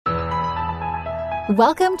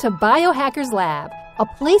Welcome to Biohackers Lab, a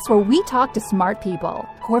place where we talk to smart people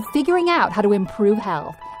who are figuring out how to improve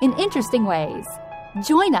health in interesting ways.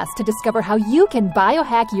 Join us to discover how you can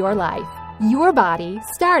biohack your life, your body,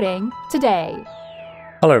 starting today.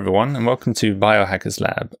 Hello everyone, and welcome to Biohackers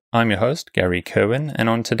Lab. I'm your host, Gary Kerwin, and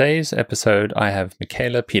on today's episode I have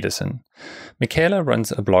Michaela Peterson. Michaela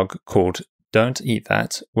runs a blog called Don't Eat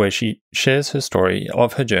That, where she shares her story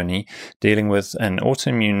of her journey dealing with an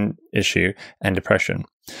autoimmune issue and depression.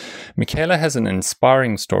 Michaela has an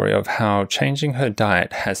inspiring story of how changing her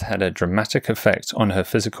diet has had a dramatic effect on her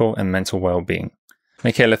physical and mental well-being.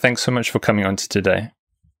 Michaela, thanks so much for coming on to today.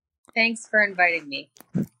 Thanks for inviting me.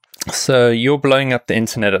 So you're blowing up the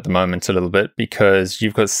internet at the moment a little bit because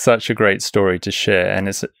you've got such a great story to share. And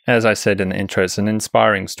it's, as I said in the intro, it's an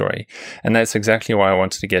inspiring story. And that's exactly why I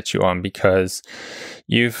wanted to get you on, because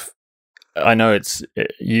you've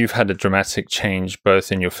had a dramatic change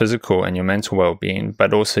both in your physical and your mental well-being,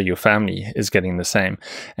 but also your family is getting the same.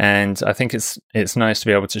 And I think it's nice to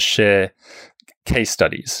be able to share case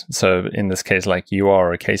studies. So in this case, like you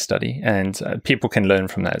are a case study, and people can learn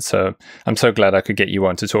from that. So I'm so glad I could get you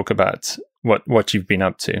on to talk about what you've been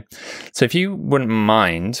up to. So if you wouldn't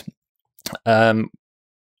mind, as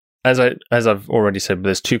I've already said,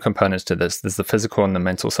 there's two components to this. There's the physical and the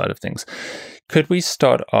mental side of things. Could we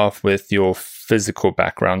start off with your physical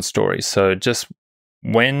background story? So just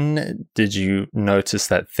when did you notice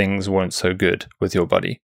that things weren't so good with your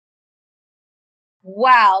body?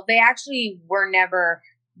 Wow, they actually were never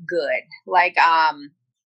good.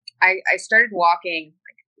 I started walking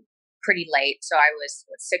pretty late. So I was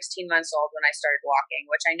 16 months old when I started walking,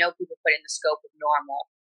 which I know people put in the scope of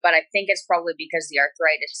normal, but I think it's probably because the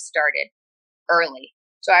arthritis started early.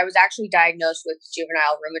 So I was actually diagnosed with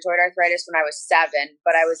juvenile rheumatoid arthritis when I was 7,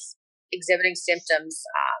 but I was exhibiting symptoms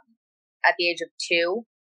at the age of 2.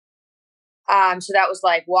 So that was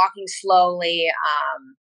like walking slowly,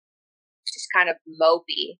 just kind of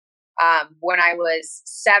mopey. When I was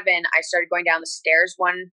 7, I started going down the stairs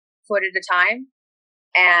 1 foot at a time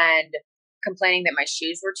and complaining that my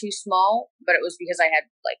shoes were too small, but it was because I had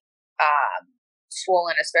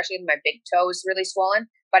swollen, especially my big toe was really swollen.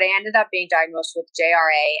 But I ended up being diagnosed with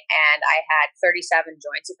JRA, and I had 37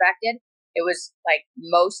 joints affected. It was like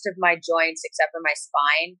most of my joints except for my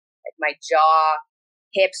spine, like my jaw,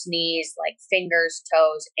 hips, knees, like fingers,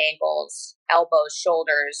 toes, ankles, elbows,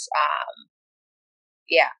 shoulders.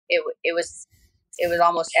 It was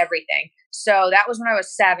almost everything. So that was when I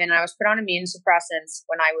was 7. I was put on immune suppressants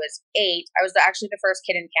when I was 8. I was actually the first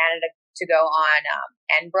kid in Canada to go on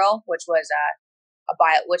Enbrel, which was a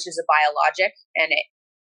biologic, and it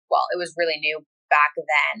was really new back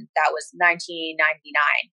then. That was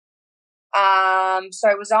 1999. So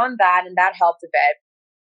I was on that, and that helped a bit.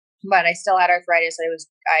 But I still had arthritis.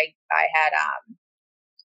 I had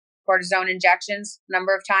cortisone injections a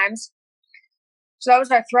number of times. So that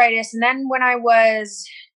was arthritis. And then when I was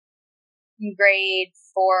in grade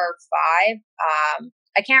 4 or 5,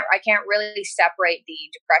 I can't really separate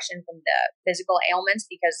the depression from the physical ailments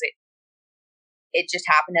because it just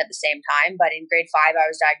happened at the same time. But in grade 5, I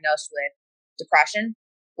was diagnosed with depression,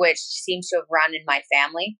 which seems to have run in my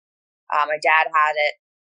family. My dad had it.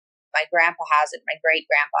 My grandpa has it. My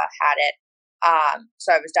great-grandpa had it.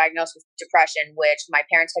 So I was diagnosed with depression, which my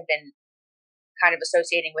parents had been kind of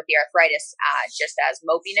associating with the arthritis just as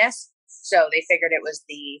mopiness. So they figured it was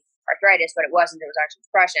the arthritis, but it wasn't. It was actually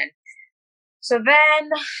depression. So then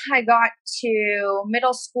I got to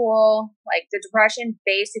middle school. Like the depression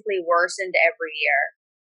basically worsened every year.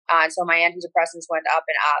 So my antidepressants went up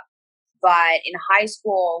and up. But in high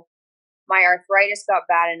school, my arthritis got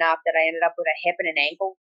bad enough that I ended up with a hip and an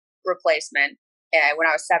ankle replacement when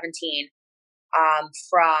I was 17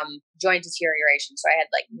 from joint deterioration. So I had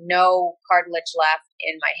like no cartilage left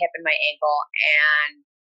in my hip and my ankle, and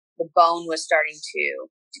the bone was starting to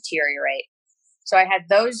deteriorate. So I had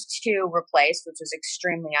those 2 replaced, which was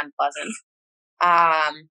extremely unpleasant.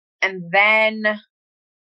 And then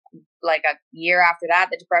like a year after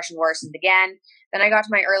that, the depression worsened again. Then I got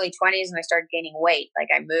to my early 20s and I started gaining weight. Like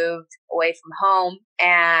I moved away from home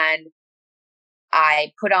and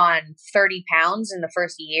I put on 30 pounds in the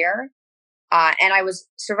first year. And I was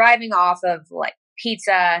surviving off of like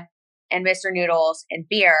pizza and Mr. Noodles and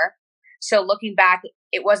beer. So looking back,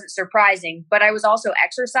 it wasn't surprising, but I was also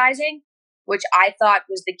exercising, which I thought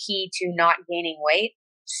was the key to not gaining weight.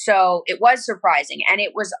 So it was surprising. And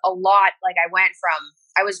it was a lot. Like I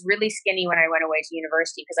was really skinny when I went away to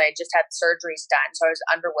university because I had just had surgeries done. So I was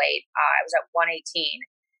underweight. I was at 118,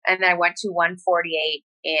 and then I went to 148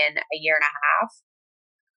 in a year and a half.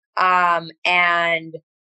 And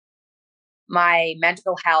my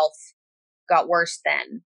mental health got worse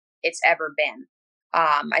than it's ever been.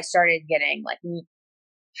 I started getting like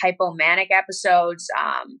hypomanic episodes.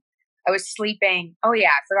 I was sleeping. Oh yeah,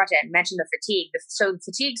 I forgot to mention the fatigue. So the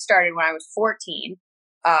fatigue started when I was 14.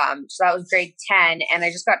 So that was grade 10, and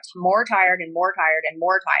I just got more tired and more tired and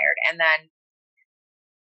more tired. And then,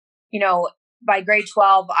 by grade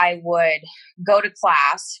 12, I would go to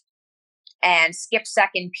class and skip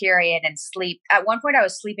second period and sleep. At one point, I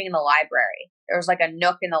was sleeping in the library. There was like a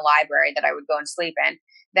nook in the library that I would go and sleep in.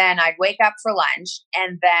 Then I'd wake up for lunch,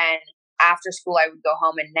 and then after school, I would go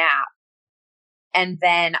home and nap. And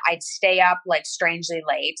then I'd stay up like strangely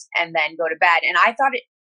late and then go to bed. And I thought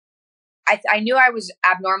I knew I was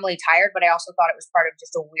abnormally tired, but I also thought it was part of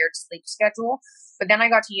just a weird sleep schedule. But then I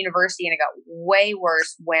got to university and it got way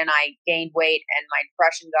worse when I gained weight and my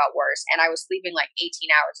depression got worse. And I was sleeping like 18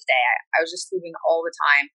 hours a day. I was just sleeping all the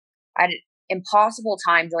time. I had an impossible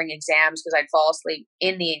time during exams because I'd fall asleep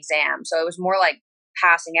in the exam. So it was more like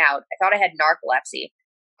passing out. I thought I had narcolepsy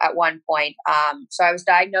at one point. So I was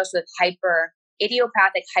diagnosed with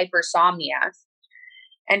idiopathic hypersomnia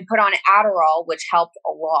and put on Adderall, which helped a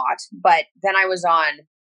lot. But then I was on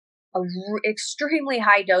an extremely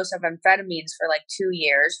high dose of amphetamines for like 2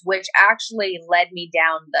 years, which actually led me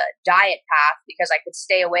down the diet path because I could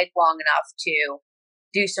stay awake long enough to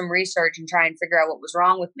do some research and try and figure out what was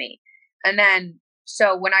wrong with me. And then,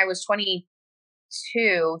 so when I was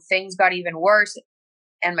 22, things got even worse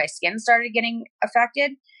and my skin started getting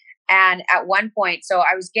affected. And at one point, so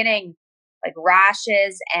I was getting like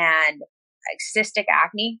rashes and like cystic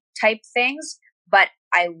acne type things, but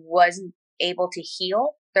I wasn't able to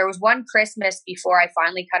heal. There was one Christmas before I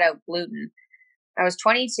finally cut out gluten. I was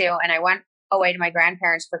 22 and I went away to my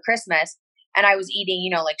grandparents for Christmas and I was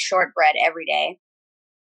eating, like shortbread every day.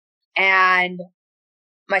 And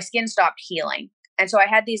my skin stopped healing. And so I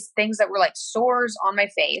had these things that were like sores on my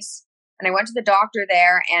face. And I went to the doctor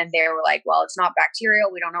there and they were like, well, it's not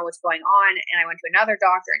bacterial. We don't know what's going on. And I went to another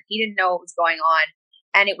doctor and he didn't know what was going on.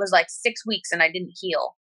 And it was like 6 weeks and I didn't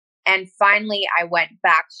heal. And finally I went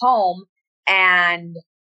back home and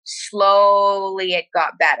slowly it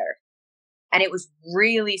got better. And it was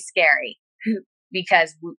really scary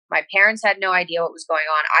because my parents had no idea what was going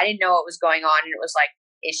on. I didn't know what was going on. And it was like,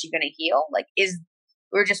 is she going to heal? We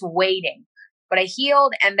were just waiting. But I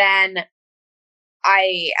healed. And then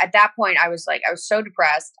at that point, I was so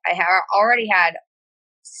depressed. I already had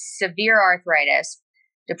severe arthritis,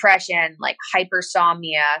 depression, like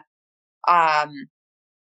hypersomnia, a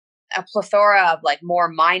plethora of like more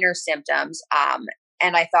minor symptoms.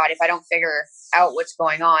 And I thought, if I don't figure out what's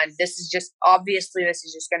going on, this is just going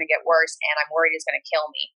to get worse. And I'm worried it's going to kill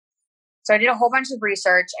me. So I did a whole bunch of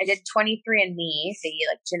research. I did 23andMe, the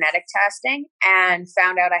like genetic testing, and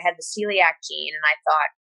found out I had the celiac gene. And I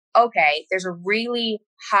thought, okay, there's a really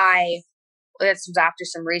high, this was after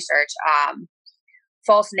some research,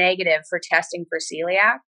 false negative for testing for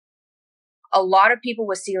celiac. A lot of people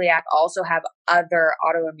with celiac also have other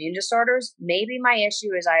autoimmune disorders. Maybe my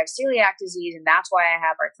issue is I have celiac disease and that's why I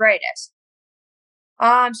have arthritis.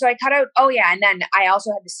 So I cut out, and then I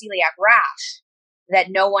also had the celiac rash that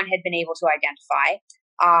no one had been able to identify,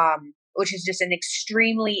 which is just an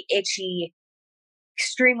extremely itchy,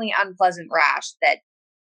 extremely unpleasant rash that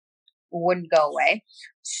wouldn't go away.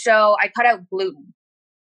 So I cut out gluten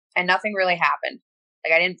and nothing really happened.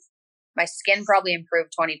 My skin probably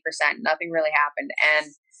improved 20%. Nothing really happened.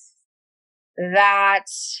 And that,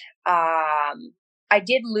 I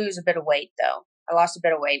did lose a bit of weight though. I lost a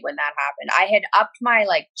bit of weight when that happened. I had upped my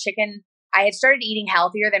chicken. I had started eating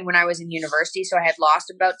healthier than when I was in university. So I had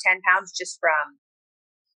lost about 10 pounds just from,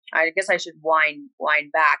 I guess I should wind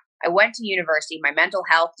back. I went to university. My mental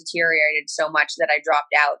health deteriorated so much that I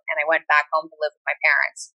dropped out and I went back home to live with my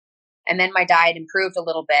parents. And then my diet improved a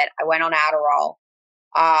little bit. I went on Adderall.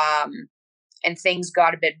 And things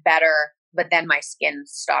got a bit better, but then my skin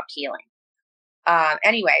stopped healing.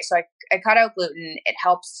 Anyway, so I cut out gluten. It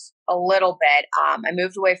helps a little bit. I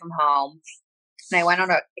moved away from home and I went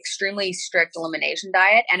on an extremely strict elimination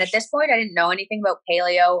diet. And at this point, I didn't know anything about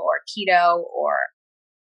paleo or keto or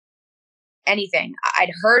anything.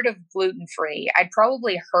 I'd heard of gluten-free. I'd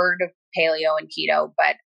probably heard of paleo and keto,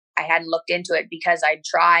 but I hadn't looked into it because I'd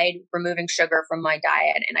tried removing sugar from my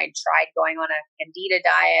diet and I'd tried going on a Candida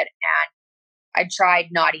diet and I tried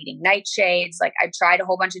not eating nightshades. I tried a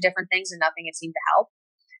whole bunch of different things and nothing had seemed to help.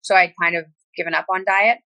 So I'd kind of given up on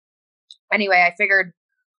diet. Anyway, I figured,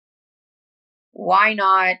 why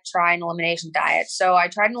not try an elimination diet? So I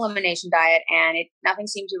tried an elimination diet and nothing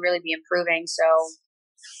seemed to really be improving. So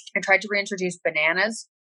I tried to reintroduce bananas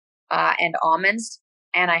and almonds,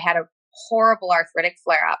 and I had a horrible arthritic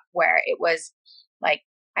flare up where it was like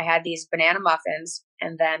I had these banana muffins,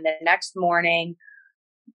 and then the next morning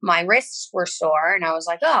my wrists were sore, and I was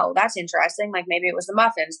like, oh, that's interesting. Like maybe it was the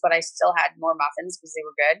muffins, but I still had more muffins because they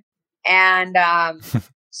were good. And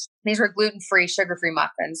these were gluten-free, sugar-free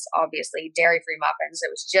muffins, obviously, dairy-free muffins. It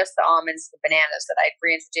was just the almonds, the bananas that I'd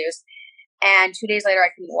reintroduced. And 2 days later, I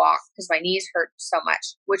couldn't walk because my knees hurt so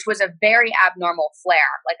much, which was a very abnormal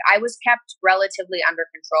flare. Like I was kept relatively under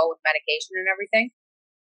control with medication and everything.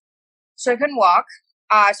 So I couldn't walk.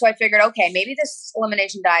 So I figured, okay, maybe this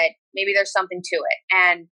elimination diet, maybe there's something to it.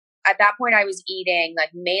 And at that point, I was eating like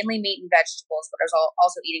mainly meat and vegetables, but I was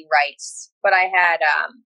also eating rice. But I had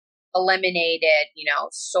eliminated,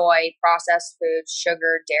 soy, processed foods,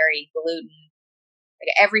 sugar, dairy, gluten,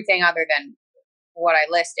 like everything other than what I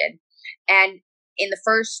listed. And in the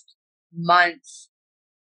first month,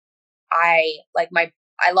 I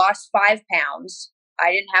lost 5 pounds.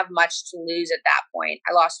 I didn't have much to lose at that point.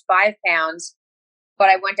 I lost 5 pounds, but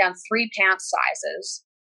I went down 3 pant sizes,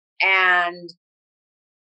 and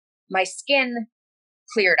my skin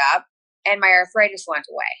cleared up and my arthritis went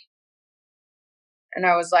away. And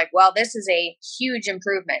I was like, well, this is a huge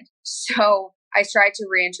improvement. So I tried to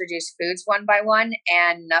reintroduce foods one by one,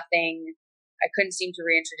 and I couldn't seem to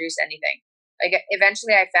reintroduce anything. Like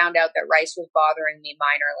eventually I found out that rice was bothering me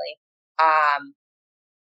minorly.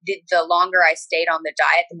 The longer I stayed on the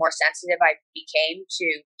diet, the more sensitive I became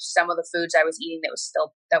to some of the foods I was eating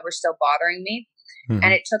that were still bothering me. Mm-hmm.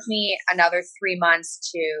 And it took me another 3 months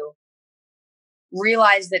to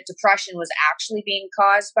realize that depression was actually being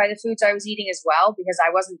caused by the foods I was eating as well, because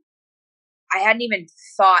I hadn't even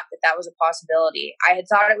thought that was a possibility. I had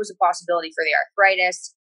thought it was a possibility for the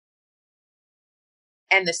arthritis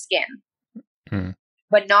and the skin,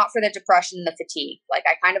 but not for the depression and the fatigue. Like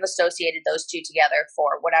I kind of associated those two together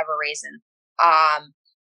for whatever reason.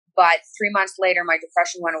 But 3 months later, my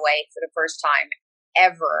depression went away for the first time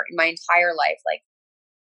ever in my entire life. Like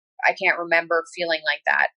I can't remember feeling like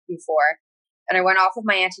that before. And I went off of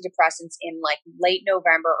my antidepressants in like late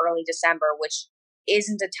November, early December, which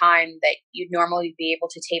isn't a time that you'd normally be able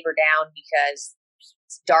to taper down because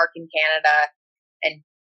it's dark in Canada, and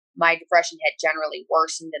my depression had generally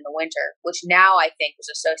worsened in the winter, which now I think was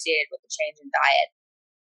associated with the change in diet.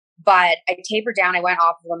 But I tapered down, I went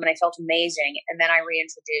off of them, and I felt amazing. And then I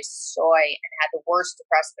reintroduced soy and had the worst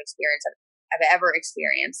depressive experience I've ever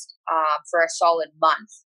experienced for a solid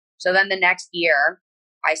month. So then the next year,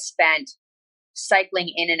 I spent cycling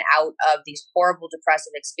in and out of these horrible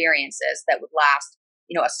depressive experiences that would last,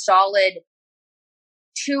 a solid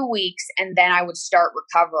 2 weeks, and then I would start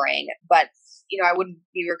recovering. But, I wouldn't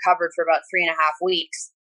be recovered for about 3.5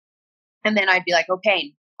 weeks. And then I'd be like,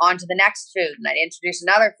 okay, on to the next food. And I'd introduce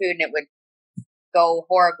another food and it would go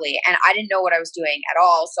horribly. And I didn't know what I was doing at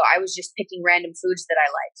all. So I was just picking random foods that I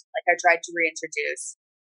liked. Like I tried to reintroduce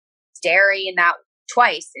dairy in that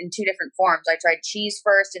twice in 2 different forms. I tried cheese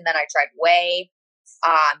first, and then I tried whey,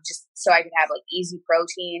 just so I could have like easy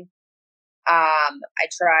protein. I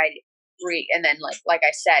tried and then like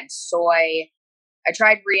I said, soy. I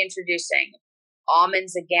tried reintroducing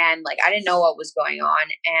almonds again. Like I didn't know what was going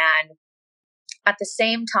on. And at the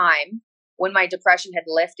same time, when my depression had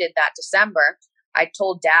lifted that December, I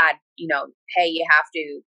told Dad, hey, you have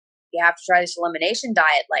to try this elimination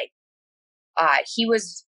diet. Like, he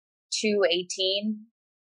was 218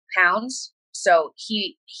 pounds. So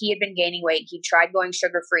he had been gaining weight. He tried going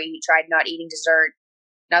sugar free. He tried not eating dessert.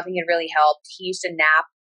 Nothing had really helped. He used to nap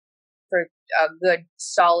for a good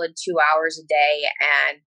solid 2 hours a day.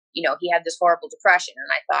 And, he had this horrible depression.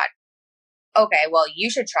 And I thought, okay, well, you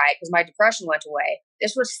should try it because my depression went away.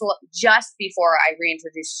 This was just before I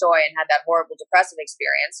reintroduced soy and had that horrible depressive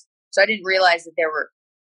experience. So I didn't realize that there were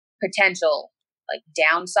potential like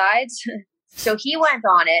downsides. So he went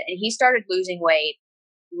on it and he started losing weight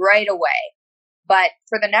right away. But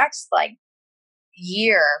for the next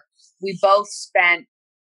year, we both spent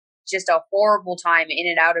just a horrible time in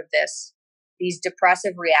and out of these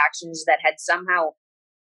depressive reactions that had somehow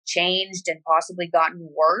changed and possibly gotten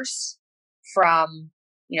worse from,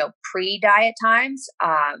 pre-diet times.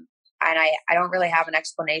 And I don't really have an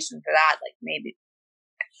explanation for that. Like maybe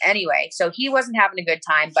anyway, so he wasn't having a good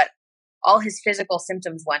time, but all his physical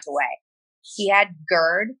symptoms went away. He had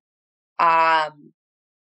GERD,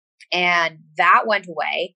 and that went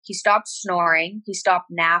away. He stopped snoring. He stopped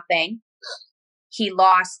napping. He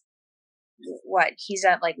lost he's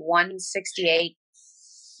at 168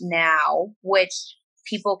 now, which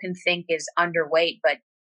people can think is underweight, but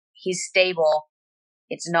he's stable.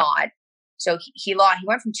 It's not. So he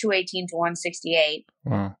went from 218 to 168.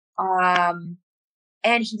 Wow.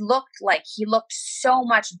 And he looked so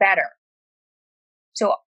much better.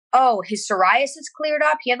 So Oh, his psoriasis cleared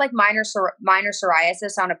up. He had like minor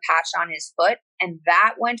psoriasis on a patch on his foot, and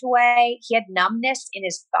that went away. He had numbness in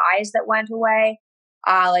his thighs that went away.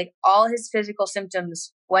 Like all his physical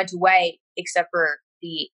symptoms went away except for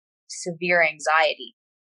the severe anxiety.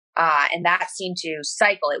 And that seemed to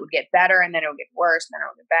cycle. It would get better and then it would get worse, and then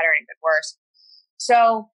it would get better and get worse.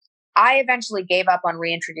 So I eventually gave up on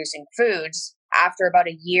reintroducing foods after about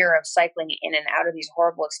a year of cycling in and out of these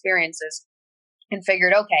horrible experiences, and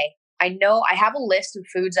figured, okay, I know I have a list of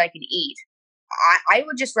foods I can eat. I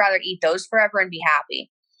would just rather eat those forever and be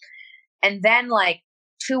happy. And then like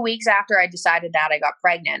 2 weeks after I decided that, I got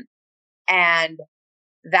pregnant, and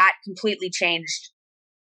that completely changed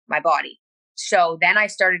my body. So then I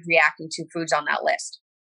started reacting to foods on that list.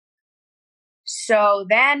 So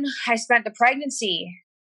then I spent the pregnancy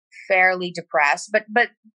fairly depressed, but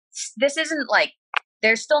this isn't like,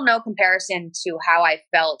 there's still no comparison to how I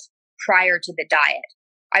felt prior to the diet.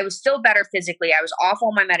 I was still better physically. I was off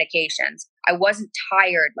all my medications. I wasn't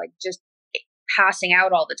tired, like just passing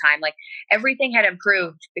out all the time. Like everything had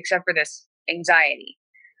improved except for this anxiety.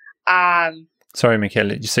 Sorry,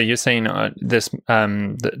 Michaela. So you're saying this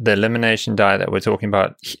the elimination diet that we're talking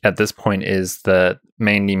about at this point is the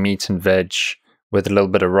mainly meat and veg with a little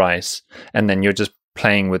bit of rice, and then you're just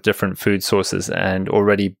playing with different food sources, and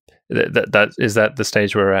already that is that the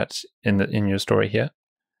stage we're at in your story here?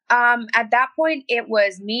 At that point, it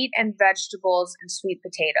was meat and vegetables and sweet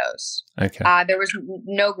potatoes. Okay. There was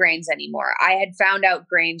no grains anymore. I had found out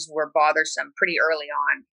grains were bothersome pretty early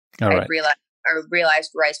on. All right. I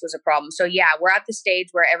realized rice was a problem. So yeah, we're at the stage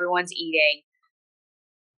where everyone's eating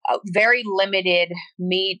very limited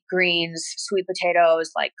meat, greens, sweet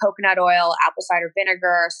potatoes, like coconut oil, apple cider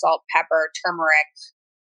vinegar, salt, pepper, turmeric.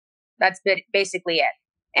 That's basically it.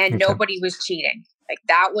 And Okay. Nobody was cheating. Like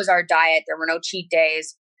that was our diet. There were no cheat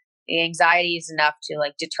days. The anxiety is enough to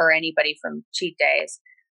like deter anybody from cheat days.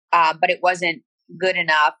 But it wasn't good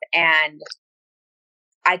enough. And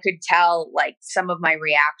I could tell like some of my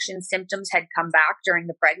reaction symptoms had come back during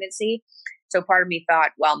the pregnancy. So part of me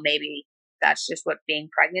thought, well, maybe that's just what being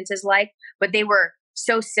pregnant is like. But they were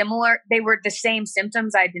so similar. They were the same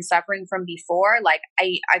symptoms I'd been suffering from before. Like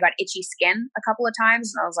I got itchy skin a couple of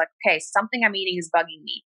times, and I was like, okay, something I'm eating is bugging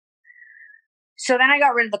me. So then I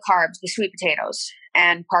got rid of the carbs, the sweet potatoes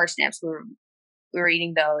and parsnips. We were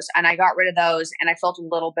eating those, and I got rid of those, and I felt a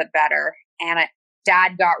little bit better. And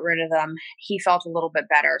Dad got rid of them. He felt a little bit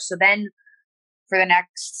better. So then for the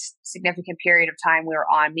next significant period of time, we were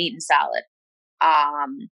on meat and salad,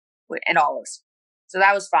 and olives. So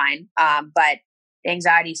that was fine. But the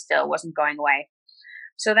anxiety still wasn't going away.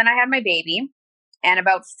 So then I had my baby, and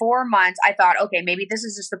about 4 months, I thought, okay, maybe this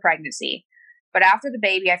is just the pregnancy. But after the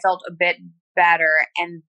baby, I felt a bit better,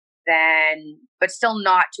 and then, but still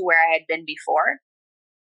not to where I had been before.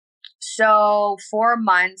 So 4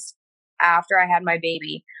 months after I had my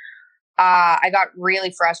baby, I got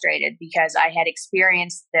really frustrated because I had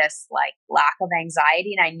experienced this like lack of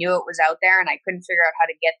anxiety, and I knew it was out there, and I couldn't figure out how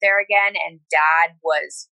to get there again. And Dad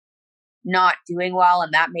was not doing well,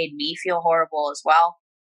 and that made me feel horrible as well.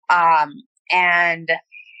 And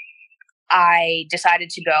I decided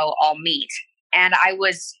to go all meat. And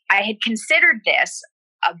I had considered this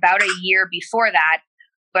about a year before that,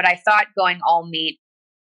 but I thought going all meat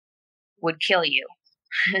would kill you.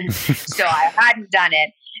 So I hadn't done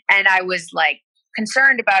it. And I was like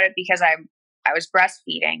concerned about it because I was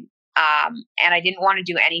breastfeeding. And I didn't want to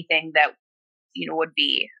do anything that, would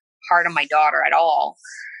be hard on my daughter at all.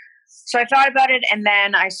 So I thought about it, and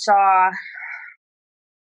then I saw,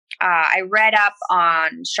 I read up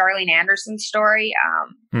on Charlene Anderson's story.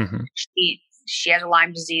 She has a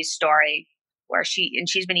Lyme disease story where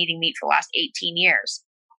she's been eating meat for the last 18 years.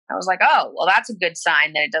 I was like, oh, well, that's a good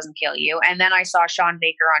sign that it doesn't kill you. And then I saw Sean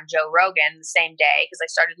Baker on Joe Rogan the same day because I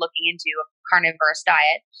started looking into a carnivorous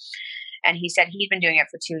diet. And he said he'd been doing it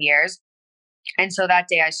for 2 years. And so that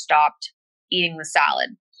day I stopped eating the salad.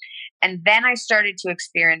 And then I started to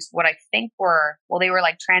experience what I think they were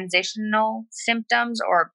like transitional symptoms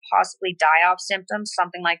or possibly die-off symptoms,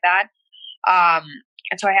 something like that.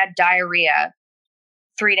 And so I had diarrhea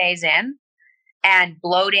 3 days in and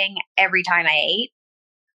bloating every time I ate.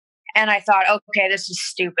 And I thought, okay, this is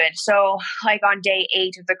stupid. So like on day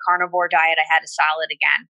 8 of the carnivore diet, I had a salad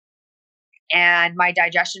again. And my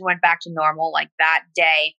digestion went back to normal like that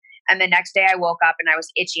day. And the next day I woke up and I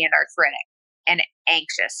was itchy and arthritic and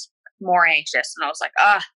anxious, more anxious. And I was like,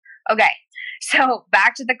 okay. So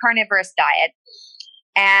back to the carnivorous diet.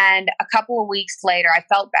 And a couple of weeks later, I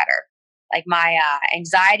felt better. Like my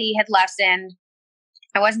anxiety had lessened.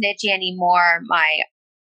 I wasn't itchy anymore. My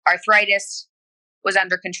arthritis was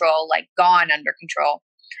under control, like gone under control.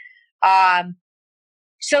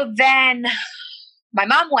 So then my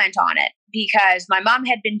mom went on it because my mom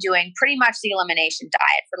had been doing pretty much the elimination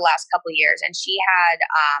diet for the last couple of years. And she had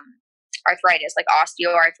arthritis, like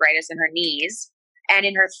osteoarthritis in her knees and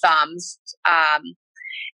in her thumbs.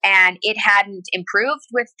 And it hadn't improved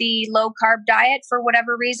with the low carb diet for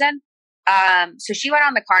whatever reason. So she went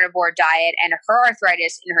on the carnivore diet and her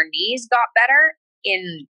arthritis in her knees got better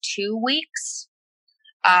in 2 weeks.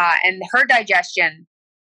 And her digestion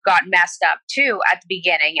got messed up too at the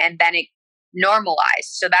beginning, and then it normalized.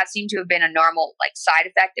 So that seemed to have been a normal like side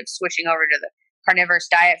effect of switching over to the carnivorous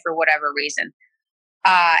diet for whatever reason.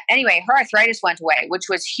 Anyway, her arthritis went away, which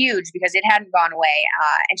was huge because it hadn't gone away.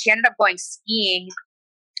 And she ended up going skiing.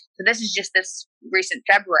 So this is just this recent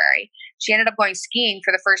February. She ended up going skiing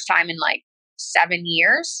for the first time in like 7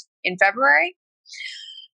 years in February.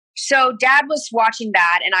 So Dad was watching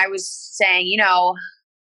that, and I was saying, you know,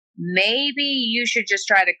 maybe you should just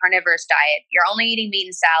try the carnivorous diet. You're only eating meat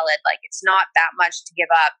and salad. Like, it's not that much to give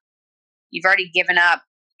up. You've already given up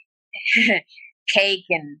cake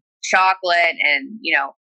and chocolate and, you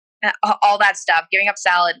know, all that stuff. Giving up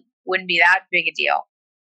salad wouldn't be that big a deal.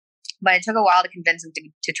 But it took a while to convince him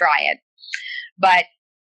to try it. But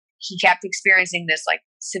he kept experiencing this like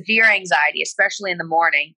severe anxiety, especially in the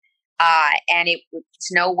morning. And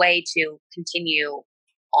it's no way to continue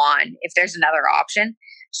on if there's another option.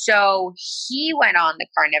 So he went on the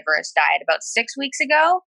carnivorous diet about 6 weeks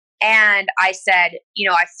ago. And I said, you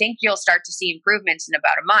know, I think you'll start to see improvements in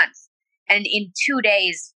about a month. And in 2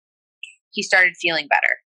 days, he started feeling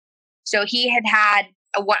better. So he had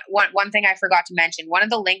one thing I forgot to mention. One of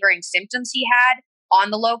the lingering symptoms he had on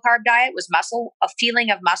the low carb diet was a feeling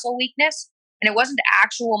of muscle weakness. And it wasn't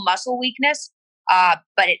actual muscle weakness,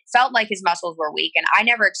 but it felt like his muscles were weak. And I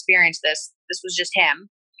never experienced this. This was just him.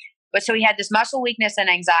 But so he had this muscle weakness and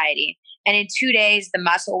anxiety. And in 2 days, the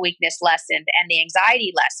muscle weakness lessened and the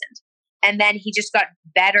anxiety lessened. And then he just got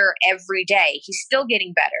better every day. He's still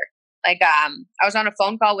getting better. Like, I was on a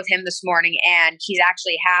phone call with him this morning and he's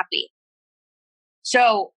actually happy.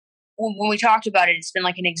 So when we talked about it, it's been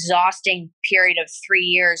like an exhausting period of 3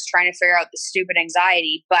 years trying to figure out the stupid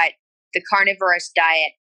anxiety. But the carnivorous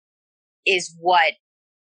diet is what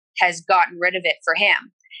has gotten rid of it for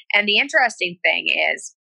him. And the interesting thing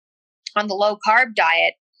is, on the low carb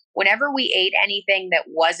diet, whenever we ate anything that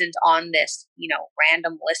wasn't on this, you know,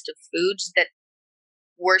 random list of foods that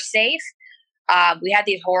were safe, we had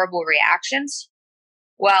these horrible reactions.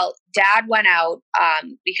 Well, Dad went out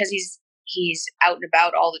because he's out and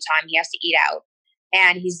about all the time. He has to eat out,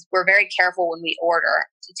 and we're very careful when we order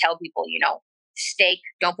to tell people, you know, steak,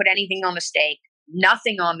 don't put anything on the steak,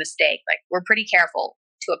 nothing on the steak. Like, we're pretty careful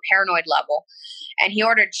to a paranoid level. And he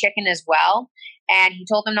ordered chicken as well. And he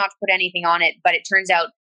told them not to put anything on it. But it turns out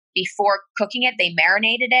before cooking it, they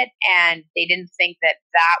marinated it and they didn't think that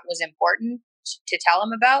that was important to tell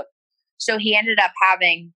him about. So he ended up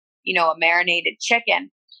having, you know, a marinated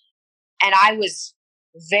chicken. And I was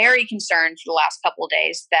very concerned for the last couple of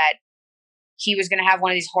days that he was going to have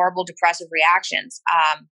one of these horrible depressive reactions.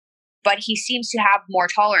 But he seems to have more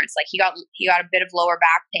tolerance. Like, he got a bit of lower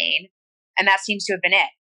back pain, and that seems to have been it.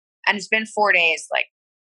 And it's been 4 days. Like,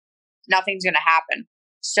 nothing's going to happen.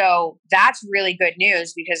 So that's really good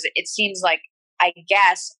news, because it seems like, I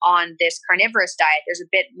guess, on this carnivorous diet, there's a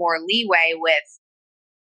bit more leeway with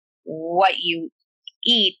what you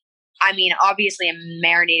eat. I mean, obviously a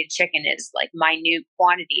marinated chicken is like minute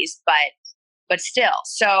quantities, but still.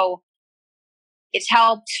 So it's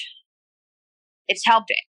helped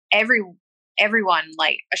everyone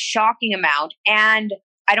like a shocking amount. And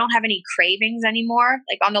I don't have any cravings anymore.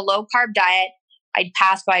 Like, on the low carb diet, I'd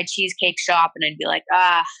pass by a cheesecake shop and I'd be like,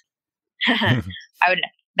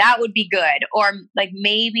 that would be good. Or like,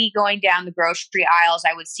 maybe going down the grocery aisles,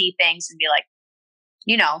 I would see things and be like,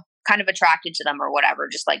 you know, kind of attracted to them or whatever,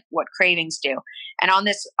 just like what cravings do. And on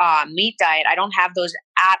this meat diet, I don't have those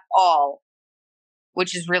at all,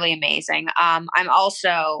 which is really amazing. I'm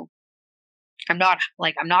not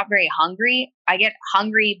very hungry. I get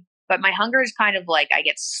hungry, but my hunger is kind of like, I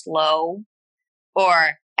get slow,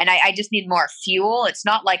 and I just need more fuel. It's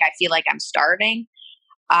not like I feel like I'm starving.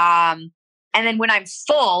 And then when I'm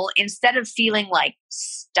full, instead of feeling like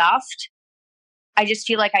stuffed, I just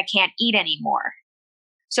feel like I can't eat anymore.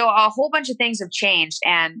 So a whole bunch of things have changed.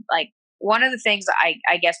 And like, one of the things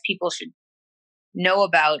I guess people should know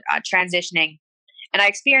about transitioning, and I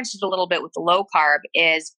experienced it a little bit with the low carb,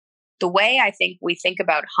 is the way I think we think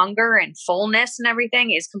about hunger and fullness and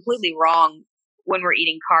everything is completely wrong when we're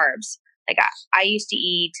eating carbs. Like, I used to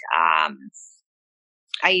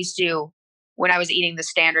when I was eating the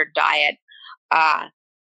standard diet,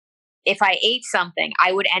 if I ate something,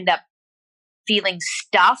 I would end up feeling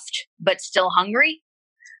stuffed, but still hungry.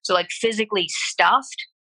 So like physically stuffed.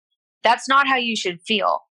 That's not how you should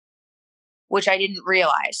feel, which I didn't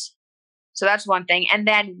realize. So that's one thing. And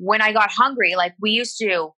then when I got hungry, like we used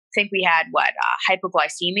to think we had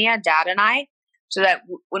hypoglycemia, Dad and I, so that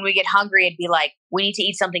when we get hungry, it'd be like, we need to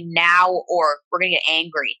eat something now or we're going to get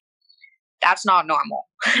angry. That's not normal.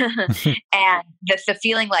 And the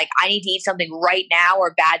feeling like I need to eat something right now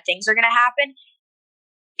or bad things are going to happen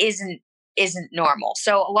isn't normal.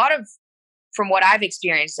 So a lot of, from what I've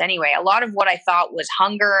experienced anyway, a lot of what I thought was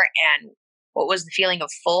hunger and what was the feeling of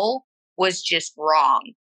full was just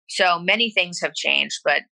wrong. So many things have changed,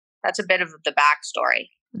 but that's a bit of the backstory.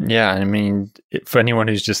 Yeah, I mean, for anyone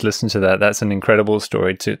who's just listened to that, that's an incredible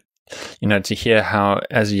story to hear how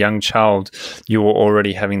as a young child you were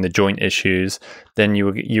already having the joint issues, then you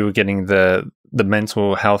were getting the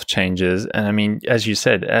mental health changes, and I mean, as you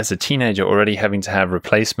said, as a teenager already having to have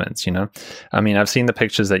replacements. I mean, I've seen the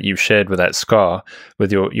pictures that you've shared with that scar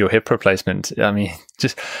with your hip replacement. I mean,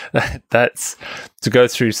 just that's to go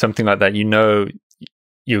through something like that.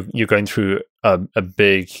 You're going through a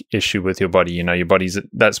big issue with your body. Your body's,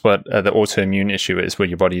 that's what the autoimmune issue is, where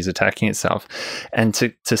your body is attacking itself. And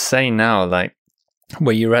to say now, like,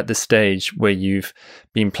 where you're at the stage where you've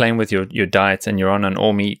been playing with your diet and you're on an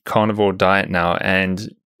all meat carnivore diet now,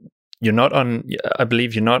 and you're not on, I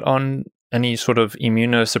believe you're not on any sort of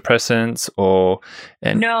immunosuppressants or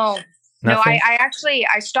no,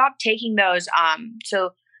 I stopped taking those.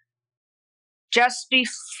 So just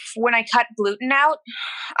when I cut gluten out,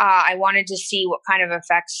 I wanted to see what kind of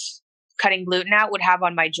effects cutting gluten out would have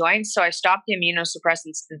on my joints. So I stopped the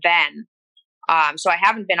immunosuppressants then. So I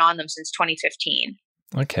haven't been on them since 2015.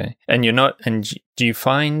 Okay. And do you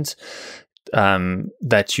find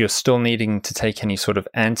that you're still needing to take any sort of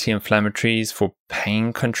anti-inflammatories for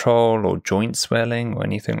pain control or joint swelling or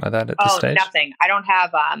anything like that at this stage? Oh, nothing. I don't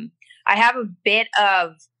have, I have a bit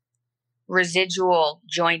of residual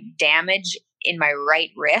joint damage in my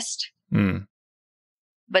right wrist,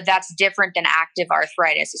 but that's different than active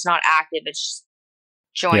arthritis. It's not active. It's just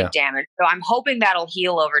joint damage. So I'm hoping that'll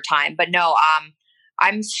heal over time, but no,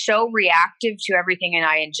 I'm so reactive to everything and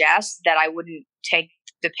I ingest that I wouldn't take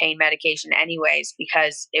the pain medication anyways,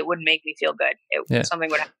 because it wouldn't make me feel good.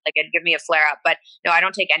 Something would it'd give me a flare up, but no, I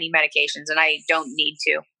don't take any medications and I don't need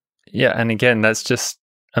to. Yeah. And again, that's just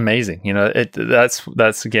amazing.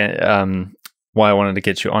 That's again, why I wanted to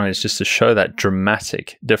get you on is just to show that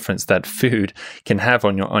dramatic difference that food can have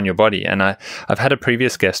on your body. And I've had a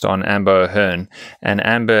previous guest on, Amber O'Hearn, and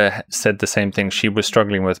Amber said the same thing. She was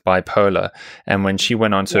struggling with bipolar, and when she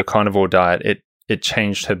went onto a carnivore diet, it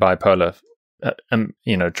changed her bipolar,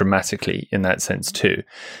 dramatically in that sense too.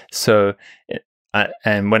 So.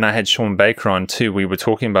 And when I had Sean Baker on too, we were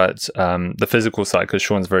talking about the physical side, because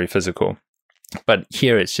Sean's very physical. But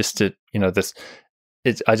here it's just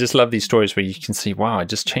I just love these stories where you can see, wow, I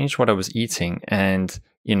just changed what I was eating, and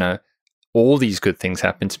all these good things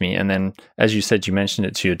happened to me. And then, as you said, you mentioned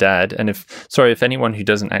it to your dad. And if anyone who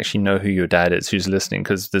doesn't actually know who your dad is, who's listening,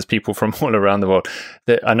 because there's people from all around the world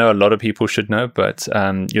that I know a lot of people should know, but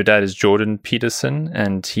your dad is Jordan Peterson,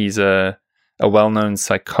 and he's a well-known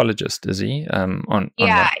psychologist, is he?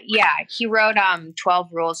 Yeah. He wrote 12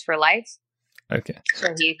 Rules for Life. Okay.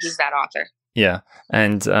 So he's that author. Yeah.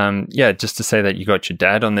 And just to say that you got your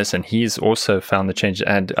dad on this, and he's also found the change.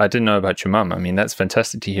 And I didn't know about your mum. I mean, that's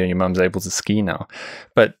fantastic to hear your mum's able to ski now.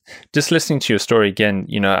 But just listening to your story again,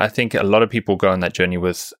 I think a lot of people go on that journey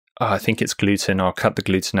with, I think it's gluten, I'll cut the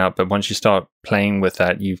gluten out. But once you start playing with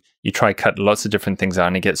that, you try cut lots of different things out,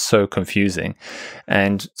 and it gets so confusing.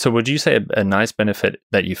 And so would you say a nice benefit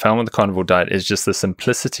that you found with the carnivore diet is just the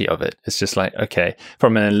simplicity of it? It's just like, okay,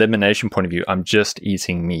 from an elimination point of view, I'm just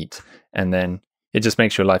eating meat. And then it just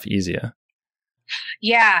makes your life easier.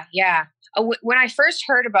 Yeah. When I first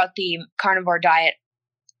heard about the carnivore diet,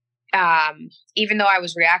 even though I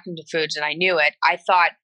was reacting to foods and I knew it, I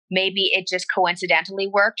thought maybe it just coincidentally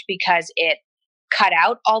worked because it cut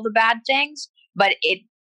out all the bad things, but it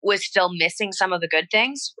was still missing some of the good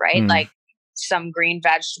things, right? Like some green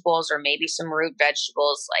vegetables or maybe some root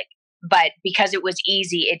vegetables, but because it was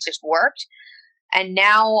easy, it just worked. And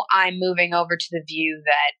now I'm moving over to the view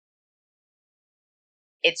that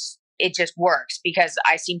it just works because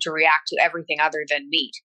I seem to react to everything other than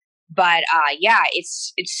meat. But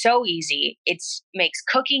it's so easy. It makes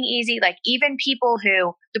cooking easy. Like even people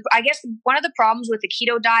who, I guess one of the problems with the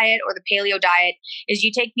keto diet or the paleo diet is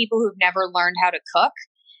you take people who've never learned how to cook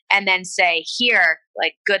and then say, here,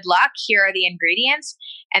 like, good luck, here are the ingredients,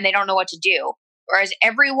 and they don't know what to do. Whereas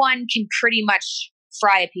everyone can pretty much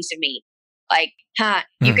fry a piece of meat. Like,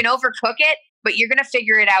 you can overcook it, but you're going to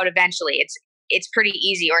figure it out eventually. it's pretty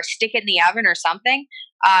easy, or stick it in the oven or something.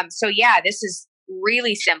 So yeah, this is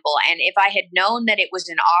really simple. And if I had known that it was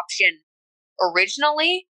an option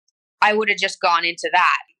originally, I would have just gone into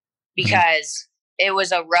that, because it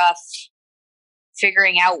was a rough,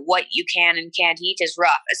 figuring out what you can and can't eat is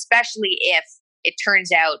rough, especially if it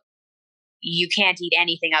turns out you can't eat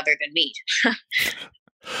anything other than meat.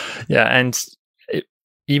 Yeah, and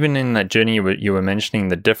even in that journey, you were mentioning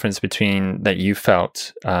the difference between that you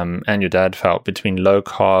felt and your dad felt between low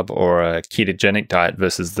carb or a ketogenic diet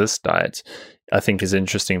versus this diet. I think is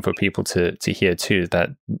interesting for people to hear too.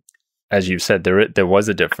 That, as you said, there was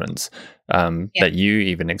a difference that you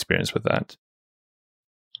even experienced with that.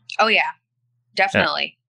 Oh yeah,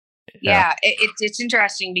 definitely. Yeah, it's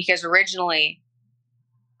interesting because originally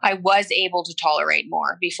I was able to tolerate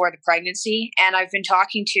more before the pregnancy, and I've been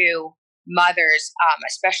talking to mothers,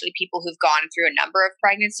 especially people who've gone through a number of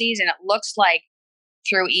pregnancies, and it looks like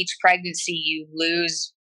through each pregnancy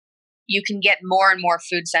you can get more and more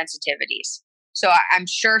food sensitivities. So I'm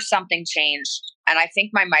sure something changed, and I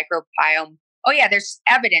think my microbiome, there's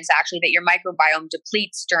evidence actually that your microbiome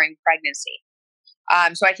depletes during pregnancy.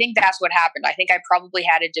 So I think that's what happened. I think I probably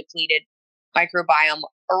had a depleted microbiome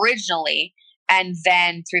originally, and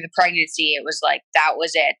then through the pregnancy it was like, that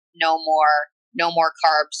was it. No more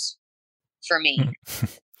carbs for me.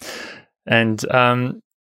 And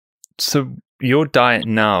so your diet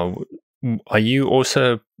now, are you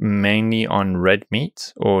also mainly on red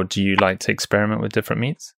meat, or do you like to experiment with different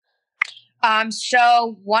meats?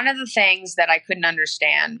 So one of the things that I couldn't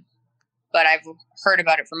understand, but I've heard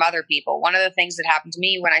about it from other people, one of the things that happened to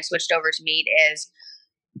me when I switched over to meat is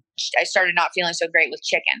I started not feeling so great with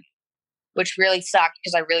chicken, which really sucked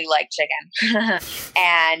because I really like chicken.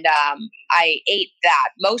 And I ate that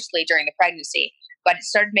mostly during the pregnancy, but it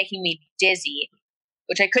started making me dizzy,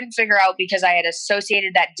 which I couldn't figure out because I had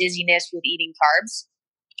associated that dizziness with eating carbs,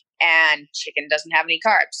 and chicken doesn't have any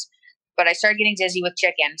carbs. But I started getting dizzy with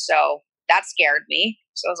chicken, so that scared me.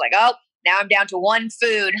 So I was like, oh, now I'm down to one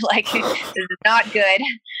food. Like, this is not good.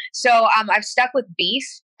 So I've stuck with beef,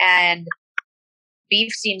 and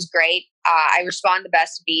beef seems great. I respond the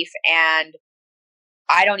best to beef, and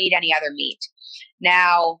I don't eat any other meat.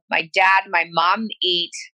 Now, my dad and my mom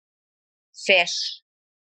eat fish,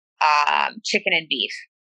 chicken, and beef.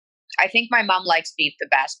 I think my mom likes beef the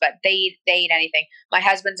best, but they eat anything. My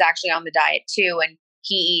husband's actually on the diet too, and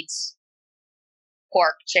he eats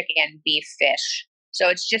pork, chicken, beef, fish. So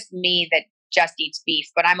it's just me that just eats beef,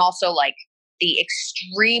 but I'm also like the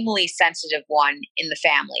extremely sensitive one in the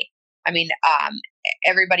family. I mean,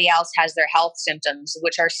 everybody else has their health symptoms,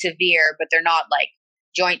 which are severe, but they're not like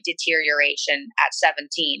joint deterioration at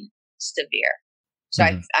 17 severe. So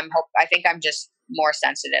I think I'm just more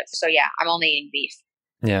sensitive. So yeah, I'm only eating beef.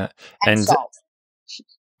 Yeah, and salt.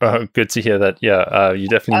 Oh, good to hear that. Yeah, you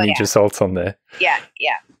definitely need your salt on there. Yeah.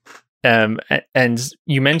 And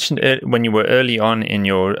you mentioned it when you were early on in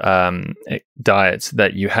your diet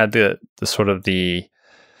that you had the sort of the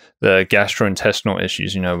gastrointestinal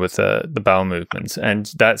issues, with the bowel movements,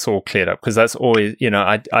 and that's all cleared up, because that's always,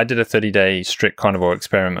 I did a 30-day strict carnivore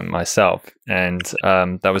experiment myself, and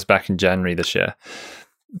that was back in January this year.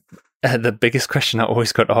 The biggest question I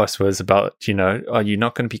always got asked was about, are you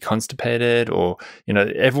not going to be constipated? Or,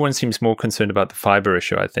 everyone seems more concerned about the fiber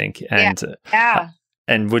issue, I think. And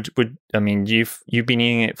and you've been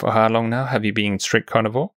eating it for how long now? Have you been eating strict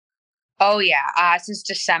carnivore? Oh yeah, since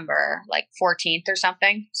December, like 14th or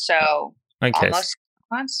something. So almost 6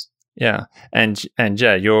 months. Yeah, and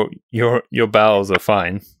yeah, your bowels are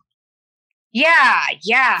fine. Yeah,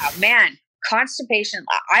 man, constipation.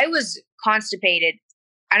 I was constipated,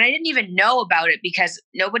 and I didn't even know about it because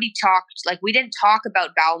nobody talked. Like, we didn't talk about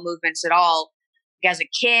bowel movements at all as a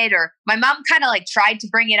kid, or my mom kind of like tried to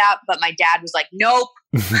bring it up, but my dad was like, nope.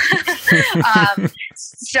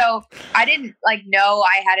 So I didn't know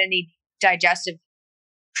I had any digestive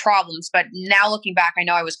problems, but now looking back, I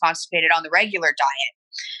know I was constipated on the regular diet.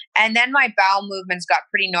 And then my bowel movements got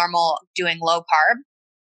pretty normal doing low carb.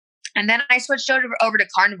 And then I switched over to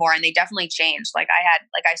carnivore, and they definitely changed. Like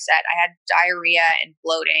I said, I had diarrhea and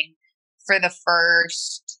bloating for the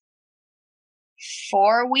first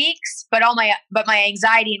 4 weeks, but my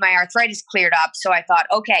anxiety and my arthritis cleared up. So I thought,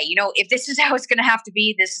 okay, if this is how it's going to have to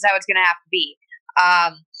be, this is how it's going to have to be.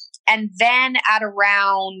 And then at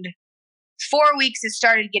around 4 weeks, it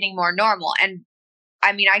started getting more normal. And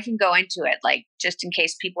I mean, I can go into it, like, just in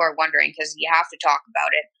case people are wondering, because you have to talk about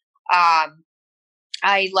it.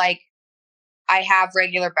 I have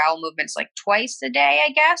regular bowel movements like twice a day,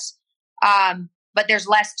 I guess. But there's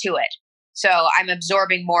less to it. So I'm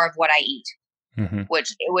absorbing more of what I eat,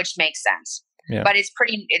 which makes sense. Yeah. But it's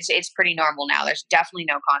pretty normal now. There's definitely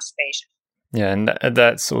no constipation. Yeah, and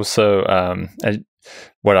that's also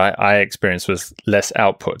what I experienced was less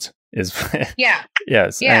output. Is Yeah.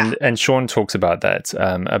 Yes, Yeah. and Sean talks about that,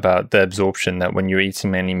 about the absorption, that when you're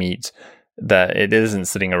eating many meat, that it isn't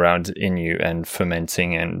sitting around in you and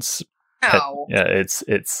fermenting and No.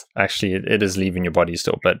 it's actually it is leaving your body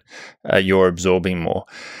still, but you're absorbing more.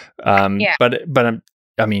 Yeah. But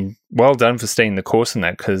I mean, well done for staying the course in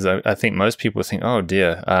that, because I think most people think, oh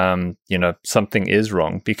dear, something is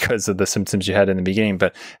wrong because of the symptoms you had in the beginning.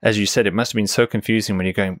 But as you said, it must have been so confusing when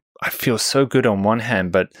you're going, I feel so good on one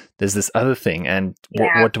hand, but there's this other thing, and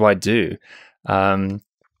what do I do?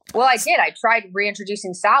 Well, I did. I tried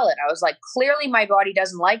reintroducing salad. I was like, clearly my body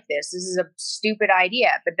doesn't like this. This is a stupid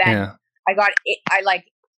idea. But then I got it.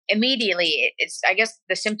 Immediately, I guess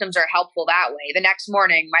the symptoms are helpful that way. The next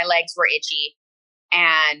morning, my legs were itchy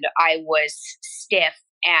and I was stiff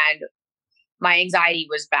and my anxiety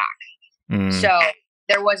was back. So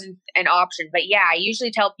there wasn't an option. But yeah, I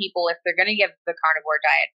usually tell people if they're going to give the carnivore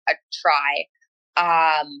diet a try,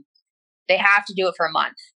 they have to do it for a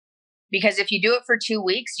month. Because if you do it for 2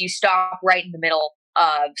 weeks, you stop right in the middle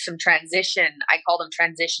of some transition. I call them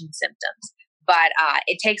transition symptoms. But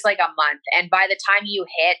it takes like a month. And by the time you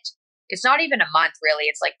hit, it's not even a month really,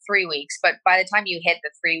 it's like 3 weeks. But by the time you hit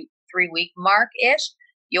the three-week mark-ish,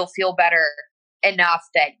 you'll feel better enough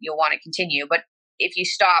that you'll want to continue. But if you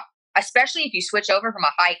stop, especially if you switch over from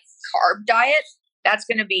a high carb diet, that's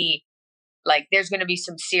going to be like, there's going to be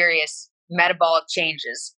some serious metabolic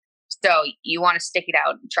changes. So you want to stick it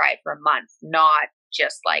out and try it for a month, not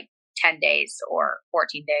just like 10 days or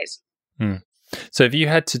 14 days. So if you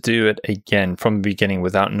had to do it again from the beginning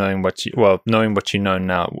without knowing knowing what you know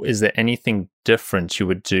now, is there anything different you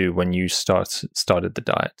would do when you started the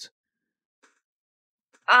diet?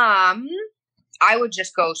 I would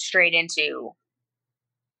just go straight into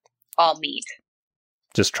all meat.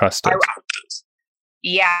 Just trust it.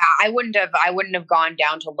 I wouldn't have gone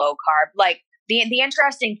down to low carb. Like the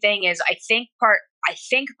interesting thing is, I think part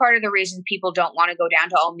of the reason people don't want to go down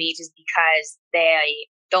to all meat is because they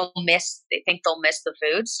think they'll miss the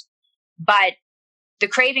foods, but the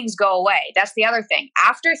cravings go away. That's the other thing.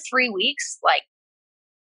 After 3 weeks, like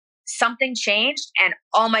something changed and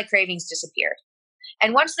all my cravings disappeared.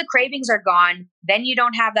 And once the cravings are gone, then you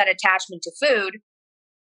don't have that attachment to food,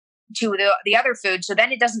 to the other food. So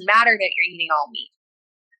then it doesn't matter that you're eating all meat.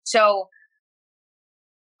 So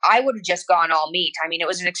I would have just gone all meat. I mean, it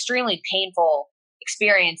was an extremely painful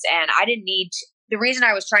experience, and I didn't need to. The reason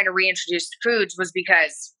I was trying to reintroduce the foods was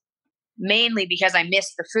mainly because I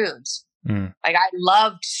missed the foods. Like I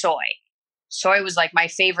loved soy. Soy was like my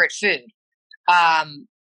favorite food.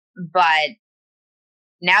 But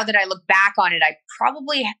now that I look back on it, I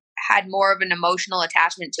probably had more of an emotional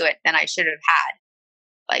attachment to it than I should have had.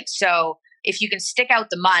 Like, so if you can stick out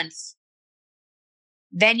the month,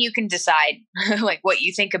 then you can decide like what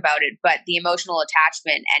you think about it. But the emotional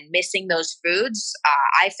attachment and missing those foods,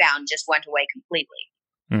 I found just went away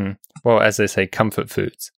completely. Well, as they say, comfort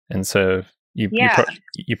foods. And so you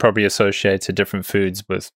probably associated different foods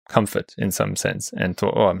with comfort in some sense and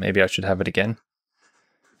thought, oh, maybe I should have it again.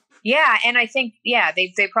 Yeah. And I think,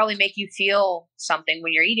 they probably make you feel something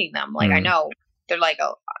when you're eating them. Like I know they're like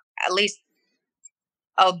at least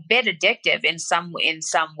a bit addictive in some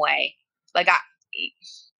way. Like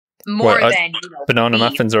banana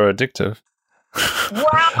muffins are addictive.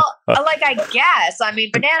 Well, like I guess. I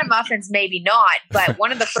mean, banana muffins maybe not, but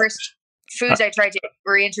one of the first foods I tried to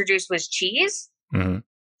reintroduce was cheese.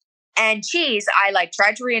 And cheese, I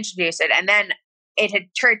tried to reintroduce it, and then it had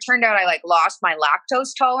turned out I lost my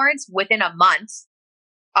lactose tolerance within a month.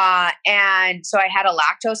 And so I had a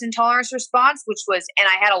lactose intolerance response, and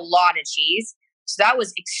I had a lot of cheese. So that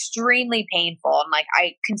was extremely painful. And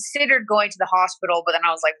I considered going to the hospital, but then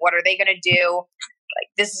I was like, what are they going to do? Like,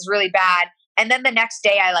 this is really bad. And then the next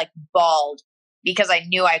day I bawled because I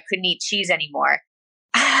knew I couldn't eat cheese anymore.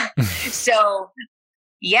 So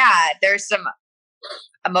yeah, there's some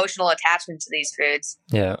emotional attachment to these foods.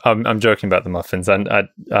 Yeah, I'm joking about the muffins, and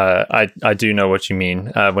I do know what you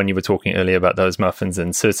mean when you were talking earlier about those muffins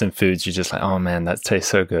and certain foods. You're just like, oh man, that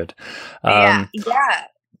tastes so good. Yeah.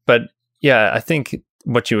 But yeah, I think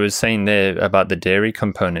what you were saying there about the dairy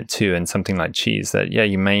component too, and something like cheese, that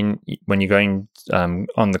when you're going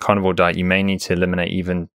on the carnivore diet, you may need to eliminate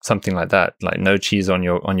even something like that, like no cheese on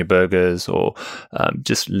your burgers, or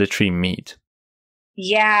just literally meat.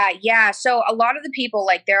 Yeah. So a lot of the people,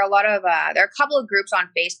 there are a couple of groups on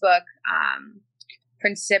Facebook,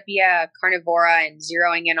 Principia Carnivora and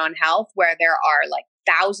Zeroing In on Health, where there are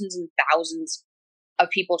thousands and thousands of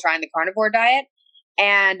people trying the carnivore diet.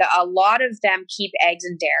 And a lot of them keep eggs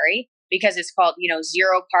and dairy because it's called,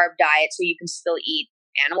 zero carb diet. So you can still eat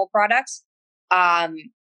animal products.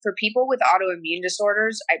 For people with autoimmune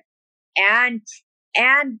disorders, and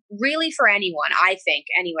really for anyone, I think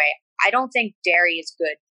anyway, I don't think dairy is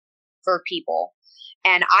good for people.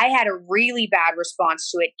 And I had a really bad response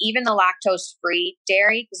to it, even the lactose-free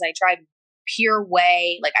dairy, because I tried pure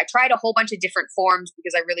whey. Like I tried a whole bunch of different forms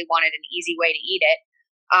because I really wanted an easy way to eat it.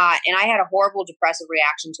 And I had a horrible depressive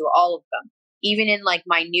reaction to all of them, even in like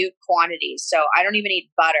minute quantities. So I don't even eat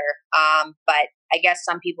butter. But I guess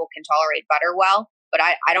some people can tolerate butter well, but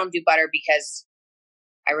I don't do butter because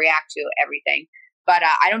I react to everything. But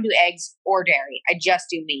I don't do eggs or dairy. I just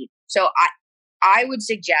do meat. So I would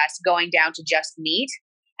suggest going down to just meat.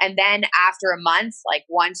 And then after a month, like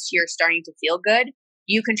once you're starting to feel good,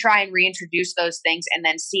 you can try and reintroduce those things and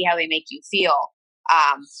then see how they make you feel.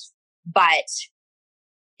 But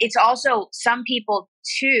it's also some people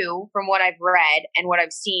too, from what I've read and what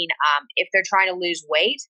I've seen, if they're trying to lose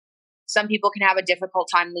weight, some people can have a difficult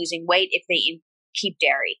time losing weight if they keep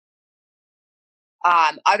dairy.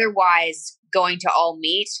 Otherwise, going to all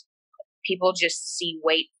meat, people just see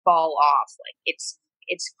weight fall off. Like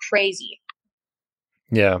it's crazy.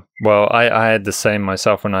 Yeah. Well, I had the same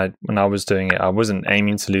myself when I was doing it. I wasn't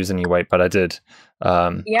aiming to lose any weight, but I did.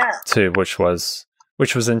 Too, which was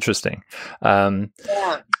interesting. And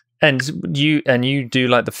you do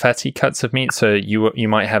like the fatty cuts of meat, so you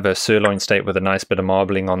might have a sirloin steak with a nice bit of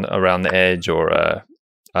marbling around the edge, or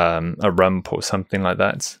a rump or something like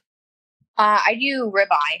that. I do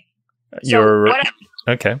ribeye.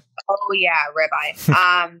 Okay. Oh yeah,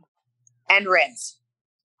 ribeye. And ribs.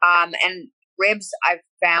 And ribs I've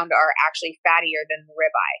found are actually fattier than the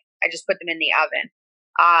ribeye. I just put them in the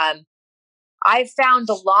oven. I've found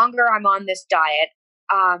the longer I'm on this diet,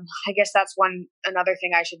 I guess that's another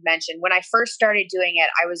thing I should mention. When I first started doing it,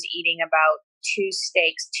 I was eating about 2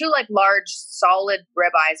 like large solid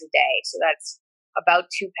ribeyes a day. So that's about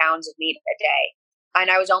 2 pounds of meat a day. And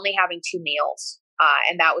I was only having 2 meals.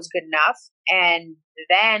 And that was good enough. And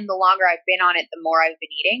then the longer I've been on it, the more I've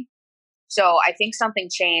been eating. So I think something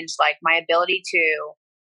changed, like my ability to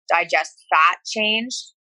digest fat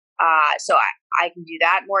changed. So I can do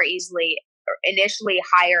that more easily. Initially,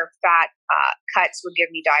 higher fat cuts would give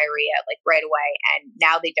me diarrhea like right away, and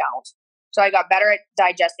now they don't. So I got better at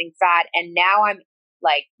digesting fat, and now I'm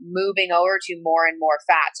like moving over to more and more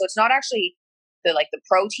fat. So it's not actually the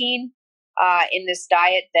protein in this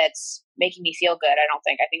diet that's making me feel good. I don't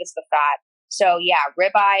think. I think it's the fat. So yeah,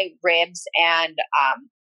 ribeye, ribs, and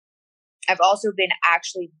I've also been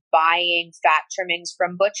actually buying fat trimmings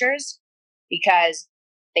from butchers because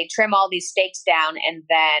they trim all these steaks down and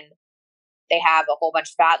then they have a whole bunch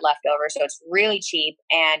of fat left over. So it's really cheap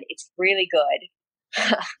and it's really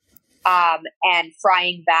good. And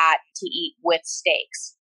frying that to eat with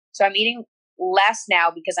steaks. So I'm eating less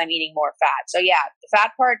now because I'm eating more fat. So yeah, the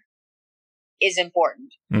fat part is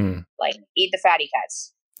important. Like eat the fatty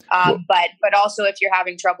cuts. But also if you're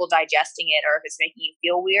having trouble digesting it or if it's making you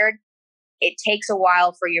feel weird, it takes a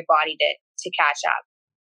while for your body to catch up,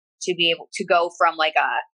 to be able to go from like a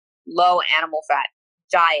low animal fat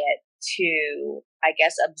diet to, I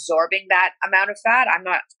guess, absorbing that amount of fat. I'm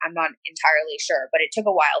not entirely sure, but it took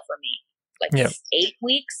a while for me, 8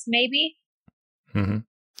 weeks maybe. Mm-hmm.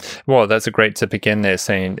 Well, that's a great tip again there,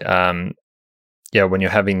 saying, when you're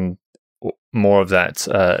having more of that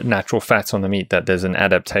natural fat on the meat, that there's an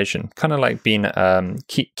adaptation, kind of like being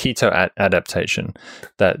keto adaptation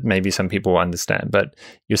that maybe some people understand. But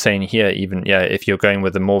you're saying here, even if you're going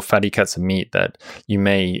with the more fatty cuts of meat, that you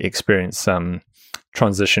may experience some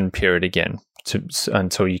transition period again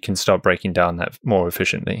until you can start breaking down that more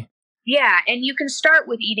efficiently. Yeah, and you can start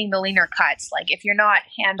with eating the leaner cuts. Like if you're not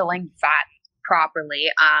handling fat properly,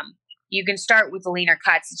 you can start with the leaner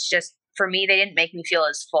cuts. It's just, for me, they didn't make me feel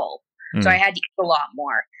as full. So I had to eat a lot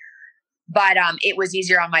more. But it was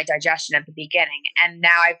easier on my digestion at the beginning. And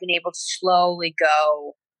now I've been able to slowly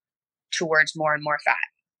go towards more and more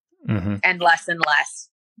fat and less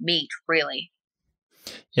meat, really.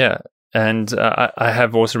 Yeah. And I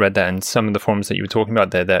have also read that in some of the forums that you were talking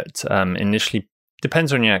about there, that initially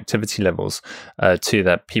depends on your activity levels too,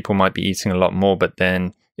 that people might be eating a lot more, but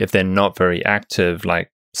then if they're not very active,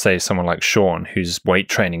 like say someone like Sean, who's weight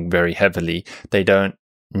training very heavily, they don't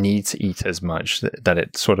need to eat as much, that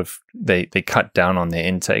it sort of, they cut down on their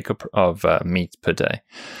intake of meat per day.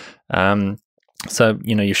 So,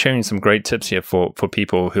 you're sharing some great tips here for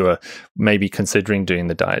people who are maybe considering doing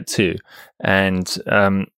the diet too. And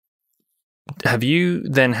have you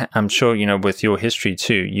then, I'm sure, with your history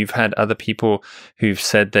too, you've had other people who've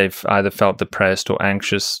said they've either felt depressed or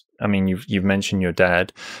anxious I mean, you've mentioned your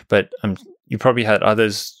dad, but you probably had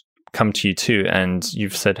others come to you too, and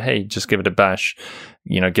you've said, hey, just give it a bash,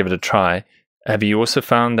 give it a try. Have you also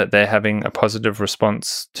found that they're having a positive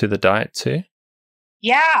response to the diet too?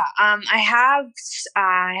 Yeah, I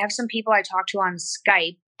have some people I talk to on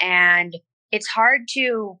Skype, and it's hard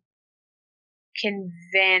to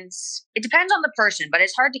convince. It depends on the person, but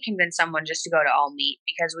it's hard to convince someone just to go to all meat,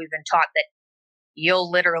 because we've been taught that you'll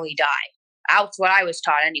literally die. That's what I was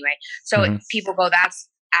taught anyway. So people go, that's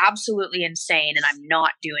absolutely insane, and I'm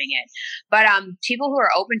not doing it. But people who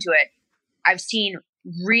are open to it, I've seen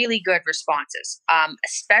really good responses,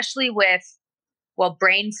 especially with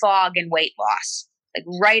brain fog and weight loss, like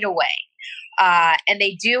right away. And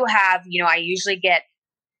they do have, I usually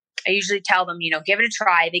tell them, give it a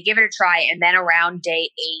try. They give it a try, and then around day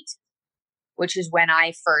 8, which is when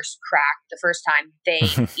I first cracked the first time, they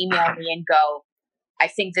email me and go, I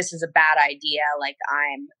think this is a bad idea. Like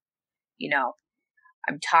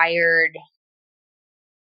I'm tired.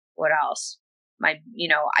 What else? I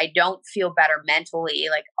don't feel better mentally,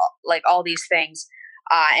 like all these things.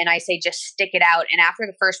 And I say, just stick it out. And after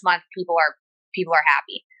the first month, people are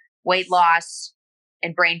happy. Weight loss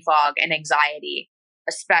and brain fog and anxiety,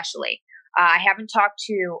 especially. I haven't talked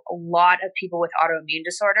to a lot of people with autoimmune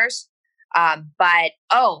disorders, but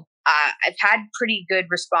I've had pretty good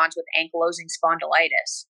response with ankylosing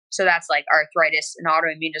spondylitis. So that's like arthritis, an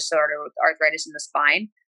autoimmune disorder with arthritis in the spine.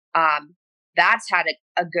 That's had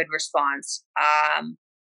a good response.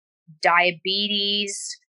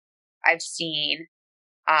 Diabetes, I've seen.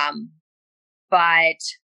 But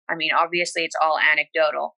I mean, obviously it's all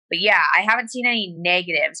anecdotal. But yeah, I haven't seen any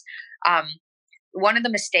negatives. One of the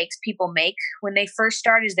mistakes people make when they first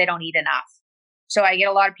start is they don't eat enough. So I get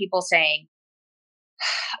a lot of people saying,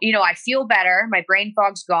 I feel better. My brain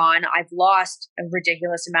fog's gone. I've lost a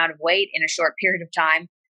ridiculous amount of weight in a short period of time,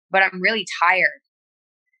 but I'm really tired.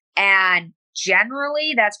 And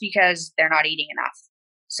generally that's because they're not eating enough.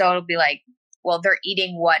 So it'll be like, well, they're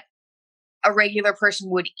eating what a regular person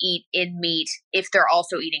would eat in meat if they're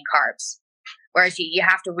also eating carbs. Whereas you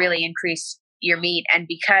have to really increase your meat. And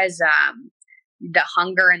because the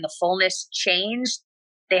hunger and the fullness change,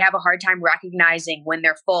 they have a hard time recognizing when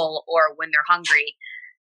they're full or when they're hungry.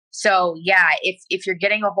 So yeah, if you're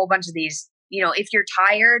getting a whole bunch of these, if you're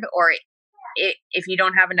tired or if you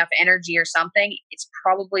don't have enough energy or something, it's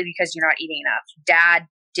probably because you're not eating enough. Dad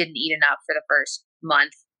didn't eat enough for the first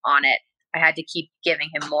month on it. I had to keep giving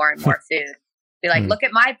him more and more food. Be like, look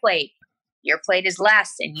at my plate. Your plate is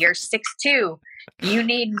less and you're 6'2". You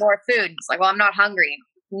need more food. It's like, well, I'm not hungry.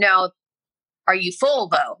 No. Are you full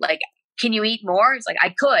though? Like, can you eat more? It's like,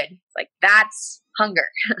 I could. Like, that's hunger.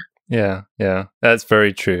 Yeah, that's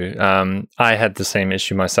very true. I had the same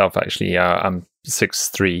issue myself, actually. I'm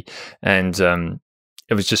 6'3", and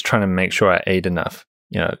it was just trying to make sure I ate enough.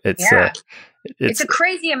 It's a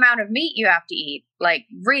crazy amount of meat you have to eat, like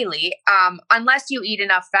really, unless you eat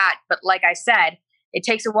enough fat. But like I said, it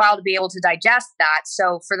takes a while to be able to digest that.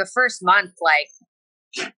 So for the first month,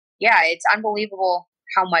 it's unbelievable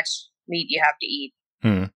how much meat you have to eat.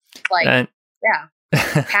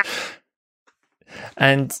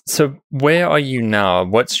 And so where are you now?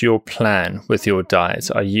 What's your plan with your diet?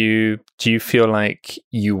 Do you feel like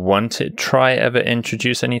you want to ever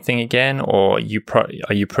introduce anything again, or are you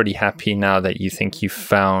pretty happy now that you think you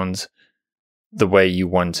found the way you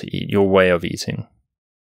want to eat, your way of eating?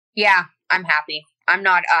 Yeah, I'm happy. I'm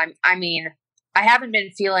not, I haven't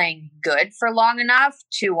been feeling good for long enough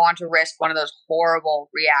to want to risk one of those horrible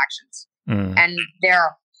reactions. And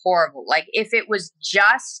they're horrible. Like if it was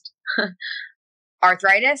just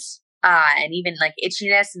arthritis, and even like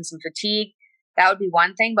itchiness and some fatigue, that would be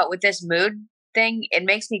one thing. But with this mood thing, it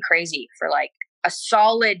makes me crazy for like a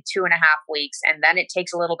solid 2.5 weeks. And then it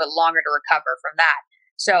takes a little bit longer to recover from that.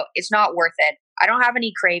 So it's not worth it. I don't have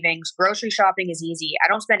any cravings. Grocery shopping is easy. I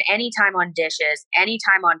don't spend any time on dishes, any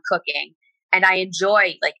time on cooking. And I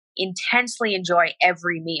intensely enjoy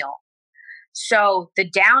every meal. So the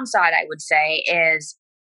downside, I would say, is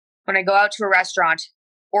when I go out to a restaurant,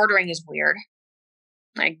 ordering is weird.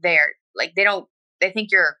 Like they think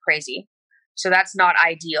you're crazy. So that's not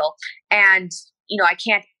ideal. And, I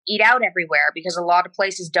can't eat out everywhere because a lot of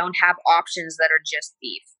places don't have options that are just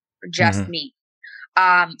beef or just meat.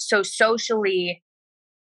 So socially,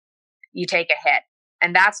 you take a hit,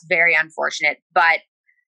 and that's very unfortunate. But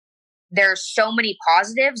there's so many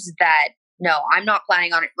positives that no, I'm not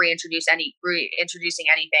planning on reintroducing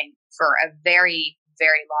anything for a very,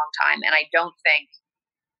 very long time. And I don't think,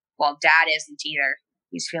 Dad isn't either.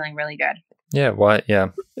 He's feeling really good. Yeah. Why? Yeah.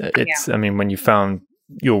 It's, I mean, when you found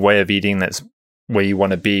your way of eating that's where you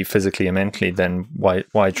want to be physically and mentally, then why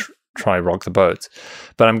try rock the boat?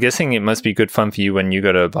 But I'm guessing it must be good fun for you when you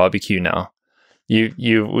go to a barbecue now.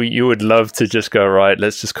 You would love to just go, right,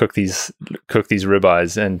 let's just cook these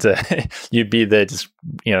ribeyes, and you'd be there just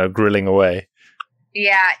grilling away.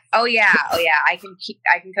 Yeah. Oh yeah. I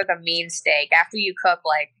can cook a mean steak. After you cook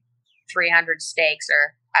like 300 steaks,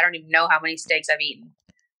 or I don't even know how many steaks I've eaten.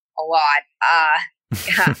 A lot.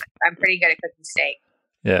 Yeah, I'm pretty good at cooking steak.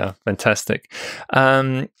 Yeah, fantastic.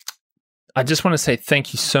 I just want to say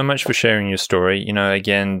thank you so much for sharing your story.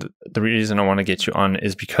 Again, the reason I want to get you on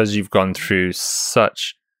is because you've gone through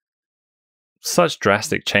such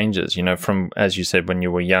drastic changes, from, as you said, when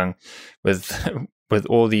you were young, with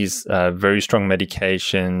all these very strong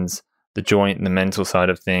medications, the joint and the mental side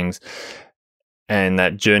of things, and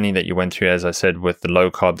that journey that you went through, as I said, with the low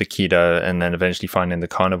carb, the keto, and then eventually finding the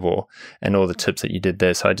carnivore, and all the tips that you did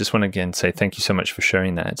there. So I just want to again say thank you so much for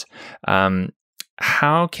sharing that.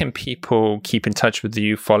 How can people keep in touch with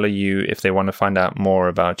you, follow you, if they want to find out more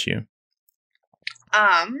about you?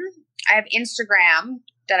 I have Instagram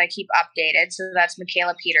that I keep updated, so that's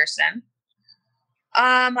Mikhaila Peterson.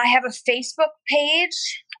 I have a Facebook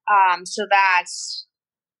page, so that's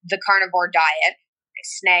The Carnivore Diet. I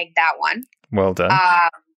snagged that one. Well done.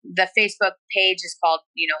 The Facebook page is called,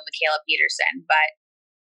 Mikhaila Peterson, but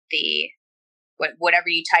whatever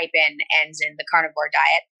you type in ends in The Carnivore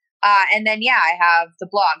Diet. And then, I have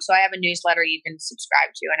the blog. So I have a newsletter you can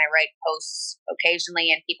subscribe to, and I write posts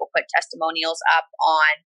occasionally, and people put testimonials up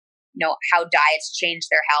on, how diets change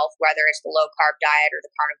their health, whether it's the low carb diet or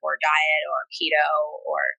the carnivore diet or keto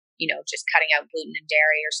or, just cutting out gluten and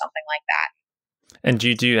dairy or something like that. And do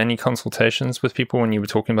you do any consultations with people when you were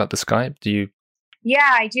talking about the Skype? Do you? Yeah,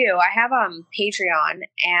 I do. I have Patreon,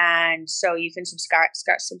 and so you can subscribe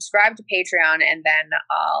to Patreon, and then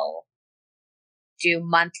I'll do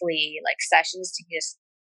monthly sessions to just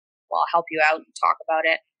help you out and talk about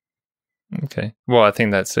it. Okay. Well, I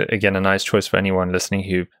think that's again a nice choice for anyone listening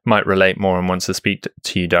who might relate more and wants to speak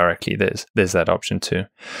to you directly. There's that option too.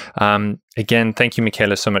 Again, thank you,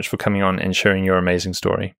 Mikhaila, so much for coming on and sharing your amazing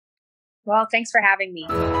story. Well, thanks for having me.